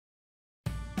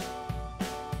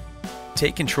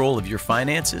Take control of your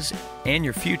finances and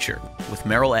your future with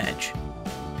Merrill Edge.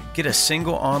 Get a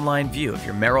single online view of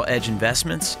your Merrill Edge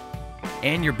investments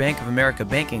and your Bank of America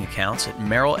banking accounts at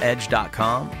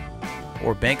merrilledge.com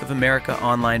or Bank of America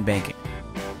Online Banking.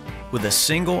 With a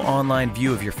single online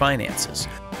view of your finances,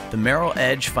 the Merrill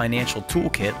Edge Financial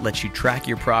Toolkit lets you track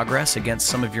your progress against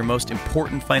some of your most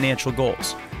important financial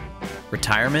goals: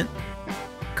 retirement,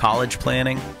 college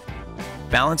planning,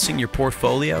 balancing your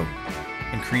portfolio,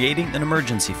 and creating an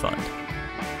emergency fund.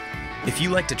 If you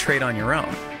like to trade on your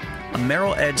own, a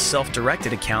Merrill Edge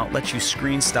self-directed account lets you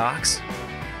screen stocks,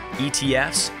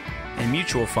 ETFs, and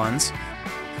mutual funds,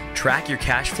 track your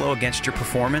cash flow against your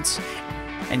performance,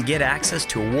 and get access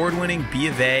to award-winning B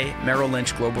of A Merrill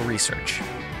Lynch Global Research.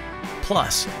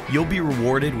 Plus, you'll be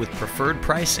rewarded with preferred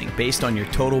pricing based on your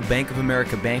total Bank of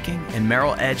America banking and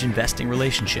Merrill Edge investing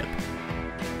relationship.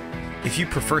 If you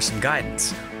prefer some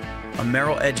guidance, a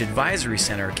Merrill Edge Advisory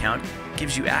Center account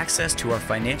gives you access to our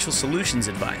financial solutions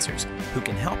advisors who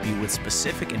can help you with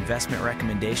specific investment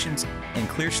recommendations and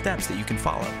clear steps that you can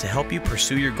follow to help you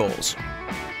pursue your goals.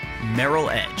 Merrill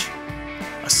Edge,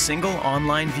 a single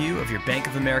online view of your Bank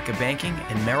of America banking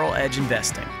and Merrill Edge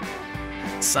investing.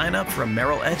 Sign up for a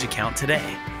Merrill Edge account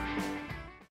today